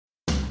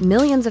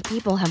Millions of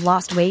people have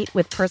lost weight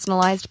with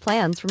personalized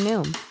plans from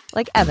Noom.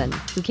 Like Evan,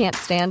 who can't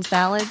stand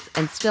salads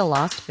and still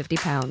lost 50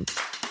 pounds.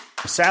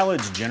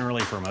 Salads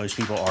generally for most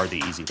people are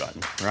the easy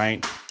button,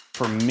 right?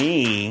 For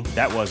me,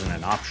 that wasn't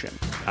an option.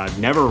 I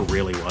never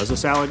really was a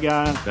salad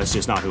guy. That's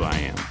just not who I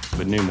am.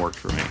 But Noom worked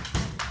for me.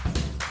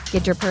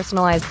 Get your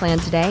personalized plan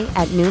today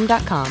at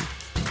Noom.com.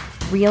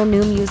 Real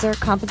Noom user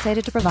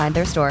compensated to provide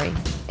their story.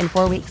 In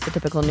 4 weeks, the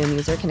typical Noom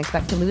user can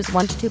expect to lose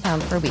 1 to 2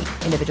 pounds per week.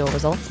 Individual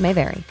results may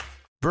vary.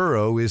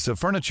 Burrow is a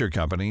furniture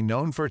company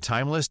known for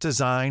timeless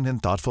design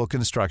and thoughtful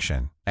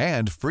construction,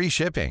 and free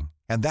shipping,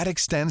 and that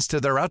extends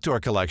to their outdoor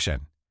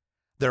collection.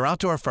 Their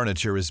outdoor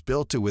furniture is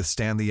built to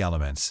withstand the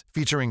elements,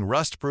 featuring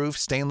rust-proof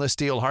stainless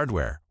steel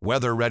hardware,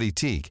 weather-ready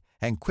teak,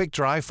 and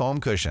quick-dry foam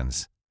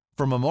cushions.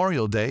 For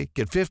Memorial Day,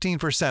 get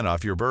 15%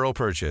 off your Burrow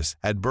purchase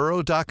at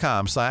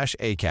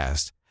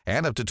burrow.com/ACAST,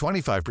 and up to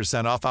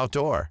 25% off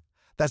outdoor.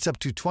 That's up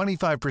to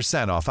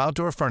 25% off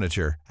outdoor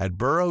furniture at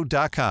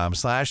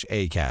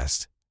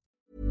burrow.com/ACAST.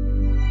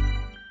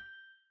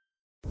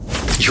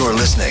 You're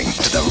listening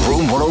to the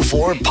Room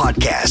 104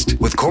 podcast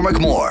with Cormac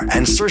Moore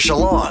and Saoirse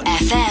Long.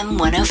 FM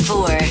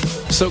 104.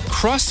 So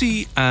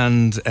Crossy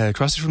from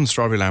the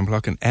Strawberry Alarm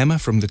Clock and Emma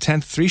from the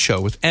 10th 3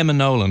 show with Emma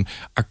Nolan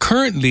are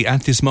currently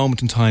at this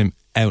moment in time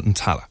out in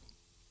Tala.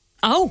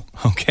 Oh.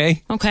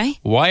 Okay.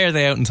 Why are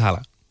they out in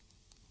Tala?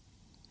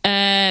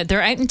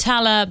 They're out in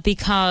Tala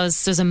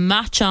because there's a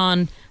match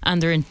on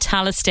and they're in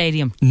Tala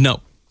Stadium.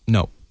 No.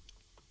 Not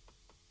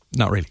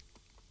really.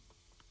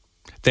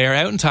 They are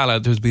out in Tala.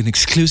 There's been an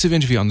exclusive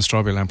interview on the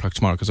Strawberry Alarm Clock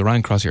tomorrow because I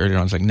rang Crossy earlier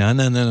on. I was like,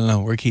 no,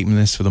 we're keeping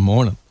this for the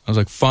morning. I was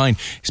like, fine.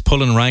 He's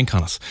pulling rank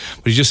on us.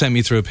 But he just sent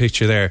me through a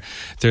picture there.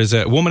 There's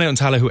a woman out in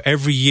Tala who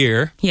every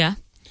year... Yeah.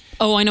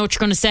 Oh, I know what you're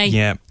going to say.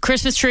 Yeah.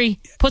 Christmas tree.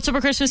 Puts up a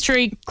Christmas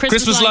tree.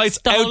 Christmas lights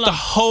out the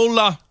whole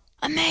lot.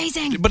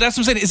 Amazing. But that's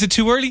what I'm saying. Is it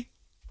too early?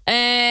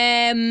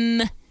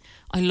 I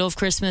love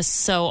Christmas,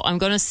 so I'm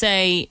going to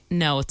say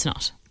no, it's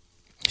not.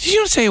 Did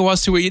you not say it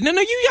was too early? No,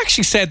 you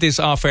actually said this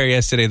off air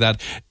yesterday that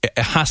it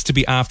has to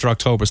be after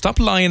October. Stop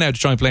lying out to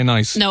try and play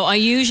nice. No, I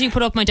usually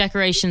put up my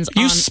decorations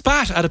You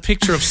spat at a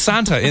picture of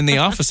Santa in the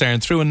office there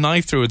and threw a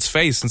knife through its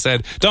face and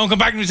said, don't come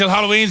back until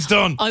Halloween's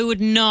done. I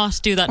would not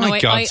do that. My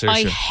God,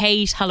 I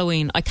hate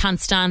Halloween. I can't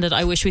stand it.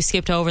 I wish we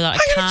skipped over that. I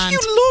can't. You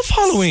love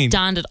Halloween.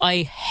 Stand it.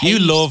 I hate. You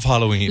love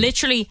Halloween.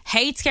 Literally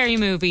hate scary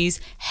movies.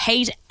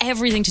 Hate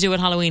everything to do with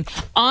Halloween.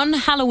 On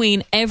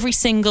Halloween, every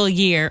single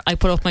year, I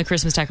put up my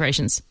Christmas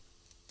decorations.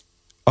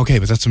 Okay,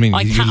 but that's what I mean.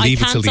 You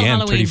leave it till the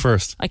end,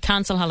 31st. I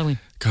cancel Halloween.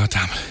 God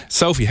damn it.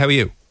 Sophie, how are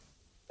you?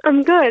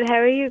 I'm good. How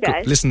are you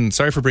guys? Listen,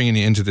 sorry for bringing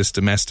you into this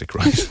domestic,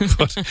 right?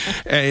 But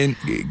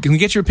can we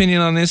get your opinion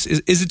on this?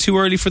 Is it too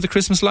early for the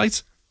Christmas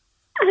lights?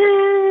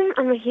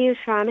 I'm a huge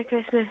fan of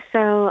Christmas,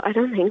 so I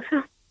don't think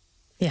so.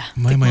 Yeah.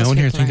 Am I my own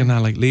here thinking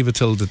that, like, leave it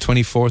till the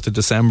 24th of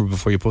December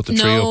before you put the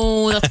tree up?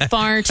 No, that's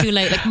far too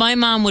late. Like, my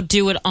mum would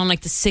do it on,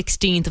 like, the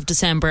 16th of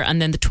December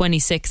and then the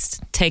 26th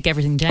take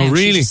everything down. Oh,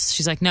 really?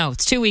 She's like, no,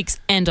 it's 2 weeks,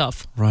 end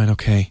of. Right,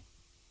 okay.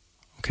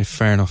 Okay,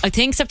 fair enough. I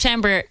think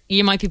September,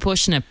 you might be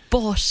pushing it,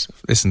 but...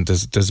 Listen,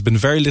 there's been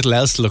very little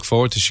else to look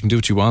forward to. She can do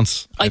what she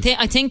wants. I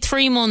think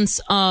 3 months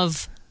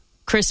of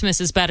Christmas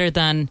is better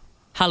than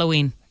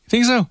Halloween.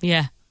 Think so?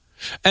 Yeah.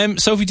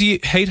 Sophie, do you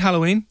hate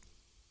Halloween?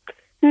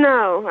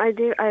 No, I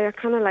do. I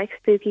kind of like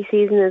spooky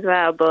season as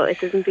well, but it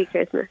doesn't beat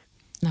Christmas.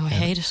 No, I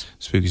hate it.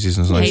 Spooky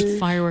season is nice. Hate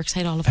fireworks,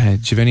 hate all of it. Do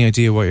you have any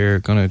idea what you're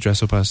going to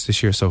dress up as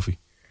this year, Sophie?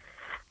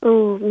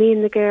 Oh, me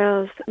and the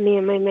girls, me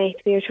and my mate,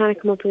 we were trying to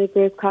come up with a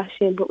group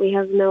costume, but we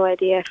have no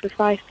idea. For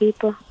 5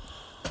 people,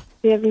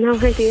 we have no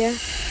idea.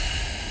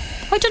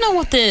 I don't know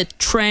what the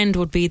trend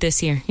would be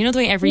this year. You know the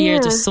way every year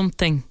there's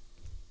something.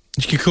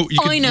 You could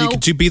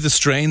be the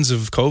strains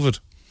of COVID.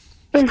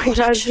 Oh my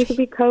God, you could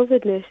be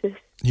COVID nurses.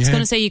 I was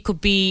going to say you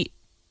could be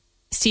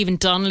Stephen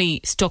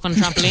Donnelly stuck on a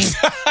trampoline.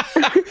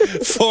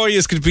 4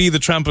 years could be the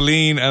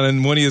trampoline, and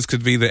then 1 year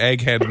could be the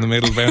egghead in the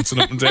middle bouncing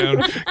up and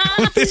down.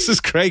 This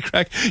is great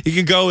crack. You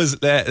can go as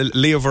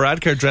Leo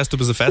Varadkar dressed up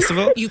as a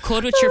festival. You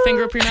could with your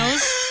finger up your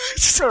nose.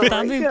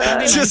 That'd be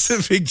nice. Just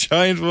a big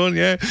giant one,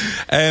 yeah.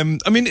 I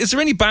mean, is there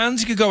any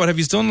bands you could go at? Have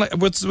you done, like,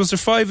 was there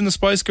 5 in the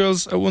Spice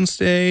Girls at one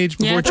stage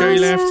before Jerry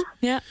left?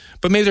 Yeah.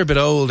 But maybe they're a bit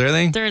old, are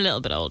they? They're a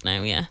little bit old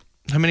now, yeah.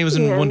 How many was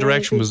in One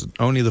Direction? Was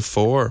only the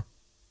 4?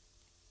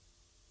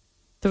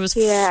 There was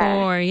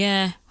 4,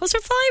 yeah. Was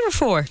there 5 or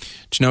 4? Do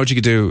you know what you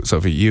could do,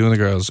 Sophie? You and the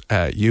girls,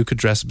 you could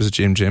dress up as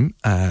Jim.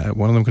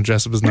 One of them can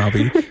dress up as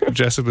Nobby,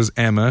 dress up as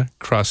Emma,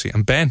 Crossy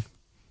and Ben.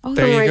 Oh,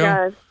 there you go.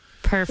 God.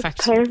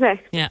 Perfect.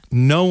 Yeah.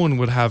 No one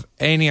would have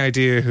any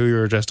idea who you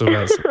were dressed up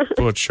as.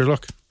 But sure,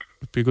 look,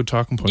 it'd be a good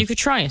talking point. You could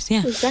try it,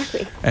 yeah.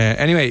 Exactly.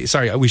 Anyway,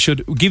 sorry, we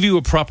should give you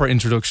a proper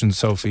introduction,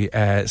 Sophie.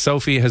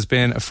 Sophie has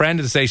been a friend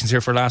of the stations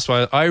here for the last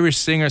while. Irish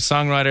singer,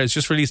 songwriter, has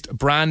just released a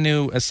brand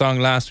new song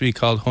last week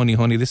called Honey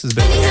Honey. This is a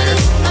bit of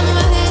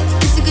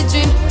It's a good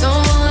dream,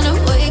 don't wanna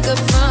wake up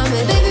from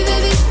it. Baby,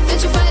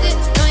 don't you fight it,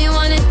 know you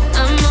want it.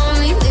 I'm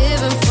only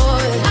living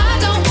for it. I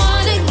don't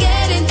wanna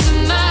get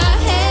into my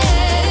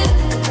head.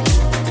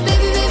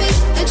 Baby,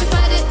 don't you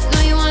fight it,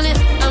 know you want it.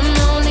 I'm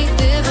only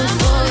living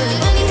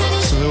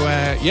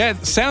Yeah,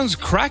 sounds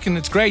cracking.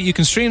 It's great. You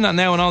can stream that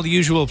now on all the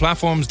usual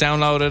platforms.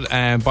 Download it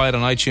and buy it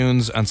on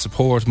iTunes and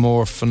support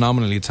more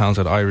phenomenally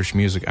talented Irish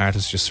music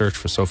artists. Just search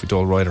for Sophie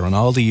Doyle Ryder on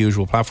all the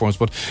usual platforms.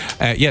 But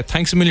yeah,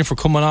 thanks a million for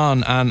coming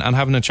on and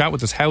having a chat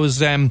with us. How's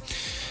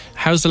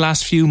the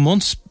last few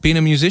months being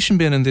a musician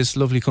been in this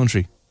lovely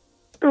country?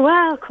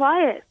 Well,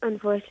 quiet,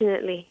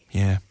 unfortunately.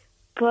 Yeah.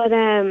 But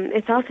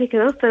it's all picking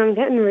up and I'm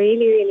getting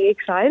really, really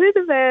excited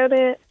about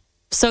it.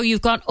 So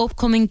you've got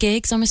upcoming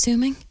gigs, I'm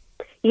assuming?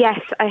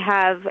 Yes, I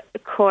have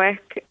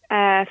Cork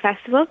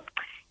Festival.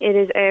 It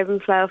is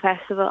Urban Flow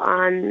Festival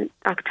on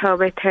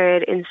October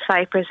 3rd in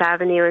Cypress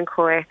Avenue in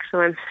Cork. So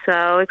I'm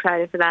so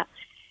excited for that.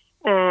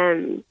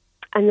 And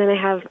then I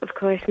have, of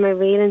course, my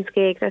Whelan's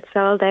gig that's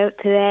sold out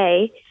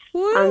today.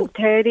 Woo. On the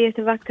 30th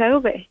of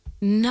October.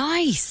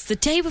 Nice. The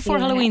day before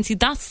Halloween. See,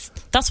 that's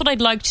what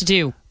I'd like to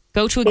do.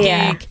 Go to a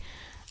gig,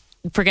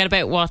 forget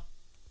about what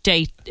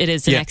date it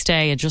is the next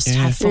day and just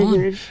have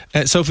fun.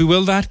 Sophie,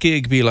 will that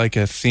gig be like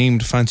a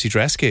themed fancy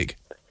dress gig?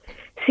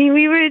 See,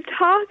 we were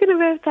talking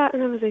about that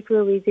and I was like,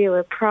 will we do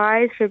a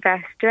prize for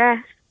best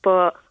dress?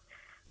 But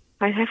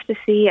I'd have to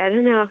see. I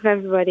don't know if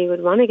everybody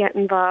would want to get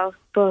involved.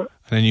 But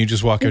and then you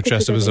just walk out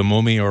dressed up as a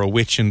mummy or a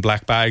witch in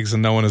black bags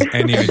and no one has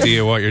any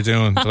idea what you're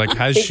doing. They're like,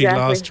 has she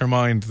lost her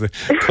mind? The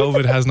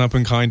COVID has not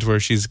been kind to her.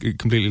 She's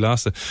completely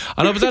lost it.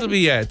 I know, but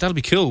that'll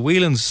be cool.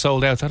 Whelan's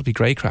sold out. That'll be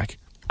great crack.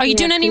 Are you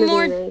doing any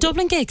more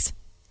Dublin gigs?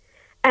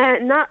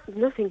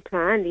 Nothing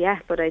planned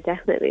yet, but I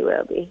definitely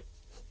will be.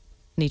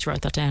 Need to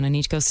write that down. I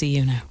need to go see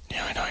you now.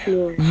 Yeah, I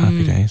know.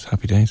 Yeah.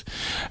 Happy days.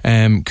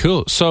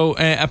 Cool. So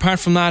apart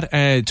from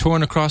that,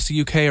 touring across the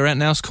UK or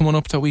anything else coming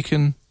up that we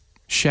can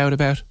shout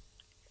about?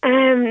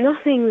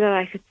 Nothing that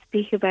I could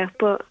speak about,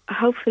 but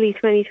hopefully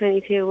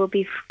 2022 will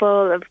be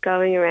full of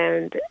going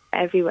around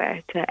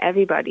everywhere to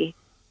everybody.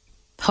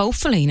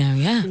 Hopefully now,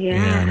 yeah.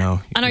 Yeah, I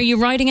know. And are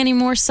you writing any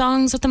more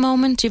songs at the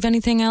moment? Do you have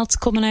anything else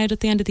coming out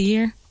at the end of the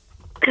year?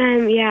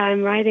 Yeah,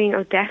 I'm writing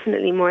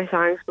definitely more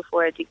songs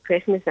before I do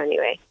Christmas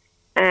anyway.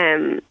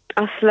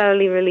 I'll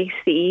slowly release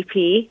the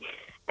EP.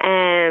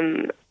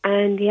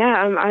 And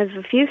yeah, I have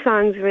a few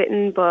songs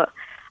written, but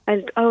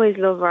I always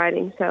love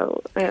writing,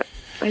 so I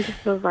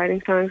just love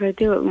writing songs. I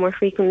do it more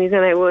frequently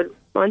than I would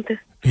want to.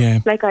 Yeah.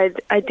 Like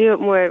I do it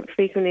more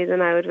frequently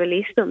than I would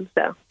release them,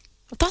 so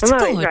that's I'm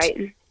good. always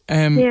writing.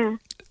 Yeah.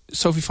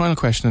 Sophie, final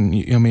question,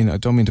 and I mean, I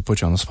don't mean to put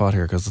you on the spot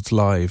here because it's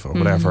live or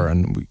whatever.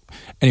 And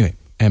anyway,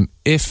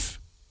 if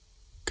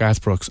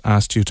Garth Brooks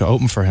asked you to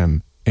open for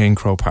him in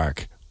Croke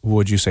Park,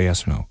 would you say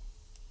yes or no?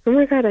 Oh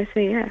my God, I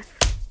say yes.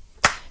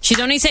 She's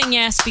only saying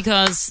yes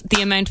because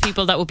the amount of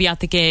people that would be at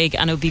the gig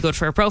and it would be good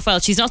for her profile.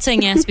 She's not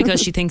saying yes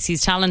because she thinks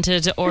he's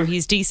talented or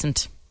he's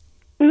decent.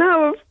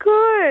 No, of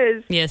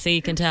course. Yeah, so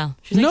you can tell.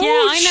 She's like, yeah,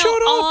 I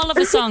know all of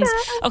his songs.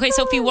 Okay,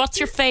 Sophie, what's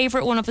your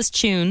favourite one of his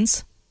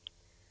tunes?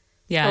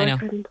 Yeah, I know. I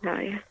couldn't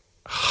tell you.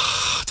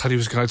 I thought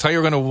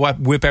you were going to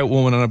whip out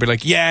Woman and I'd be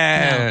like,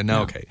 yeah.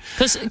 No, okay.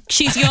 Because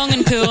she's young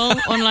and cool,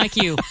 unlike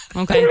you.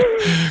 Okay.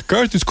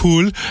 Garth is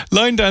cool.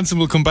 Line dancing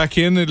will come back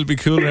in. It'll be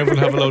cool and everyone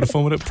will have a load of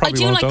fun with it. Probably I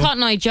do won't, like though.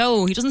 Cotton Eye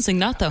Joe. He doesn't sing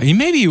that though.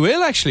 Maybe he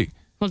will actually.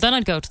 Well, then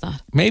I'd go to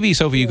that. Maybe,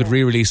 Sophie, you could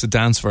re-release the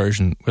dance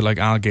version with like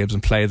Al Gibbs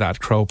and play that at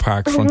Croke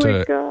Park in front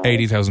of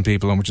 80,000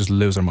 people and we'll just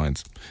lose our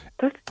minds.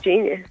 That's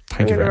genius.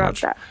 Thank you very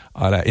much.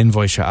 I'll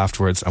invoice you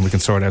afterwards and we can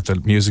sort out the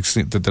music,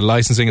 the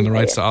licensing and the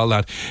rights to all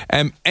that.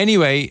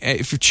 Anyway,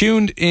 if you're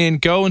tuned in,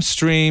 go and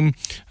stream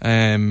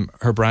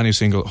her brand new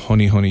single,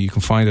 Honey Honey. You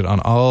can find it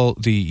on all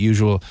the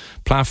usual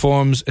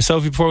platforms.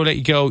 Sophie, before we let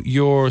you go,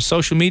 your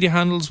social media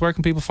handles, where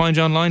can people find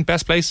you online?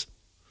 Best place?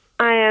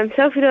 I am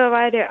Sophie Doyle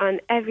Ryder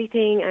on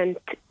everything and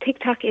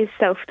TikTok is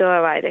Sophie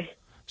Doyle Ryder.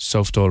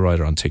 Sophie Doyle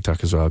Ryder on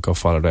TikTok as well. Go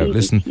follow it out.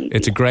 Listen,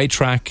 it's a great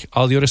track.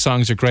 All the other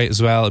songs are great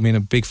as well. I mean, a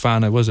big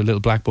fan. I was a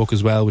Little Black Book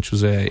as well, which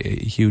was a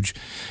huge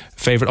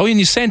favourite. Oh, and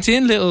you sent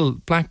in Little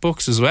Black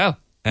Books as well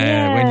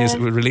when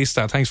you released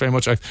that. Thanks very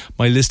much.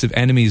 My list of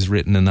enemies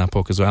written in that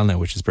book as well now,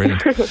 which is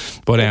brilliant.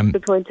 But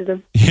the point of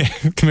them. Yeah,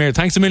 come here.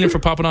 Thanks a million for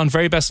popping on.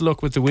 Very best of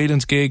luck with the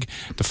Whelan's gig,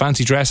 the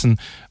fancy dressing,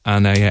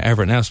 and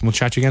everything else. And we'll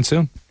chat to you again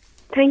soon.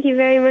 Thank you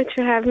very much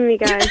for having me,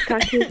 guys.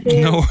 Talk to you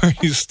soon. No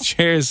worries.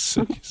 Cheers.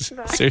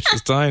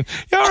 Saoirse's dying.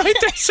 You all right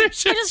there,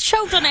 Saoirse? I just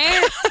choked on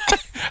air.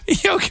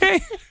 You okay?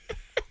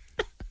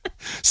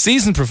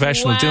 Seasoned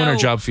professional, doing her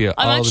job for you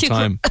all the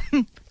time.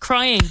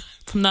 Crying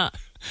from that.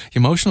 You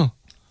emotional?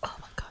 Oh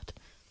my God.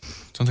 Do you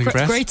want to take a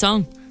breath? Great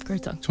song.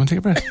 Great song. Do you want to take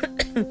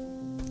a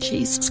breath?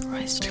 Jesus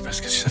Christ. Take a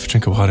breath. Get yourself a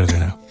drink of water there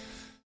now.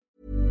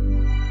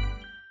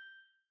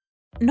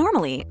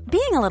 Normally,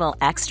 being a little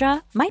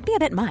extra might be a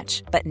bit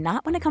much, but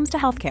not when it comes to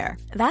healthcare.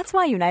 That's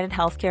why United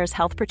Healthcare's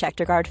Health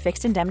Protector Guard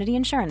fixed indemnity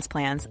insurance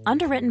plans,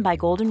 underwritten by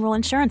Golden Rule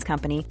Insurance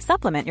Company,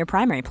 supplement your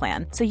primary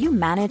plan so you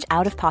manage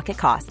out-of-pocket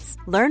costs.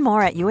 Learn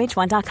more at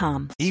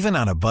UH1.com. Even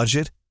on a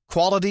budget,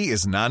 quality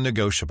is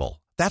non-negotiable.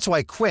 That's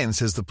why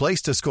Quince is the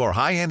place to score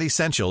high-end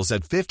essentials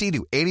at 50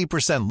 to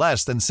 80%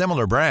 less than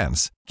similar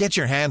brands. Get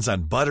your hands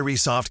on buttery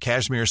soft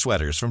cashmere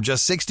sweaters from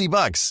just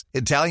 $60,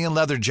 Italian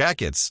leather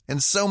jackets,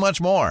 and so much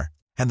more.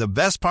 And the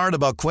best part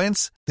about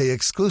Quince, they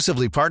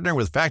exclusively partner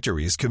with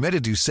factories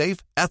committed to safe,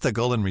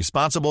 ethical, and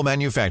responsible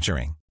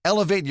manufacturing.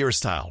 Elevate your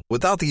style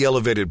without the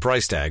elevated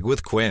price tag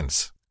with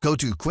Quince. Go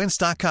to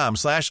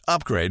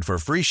quince.com/upgrade for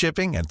free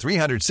shipping and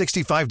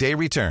 365-day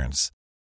returns.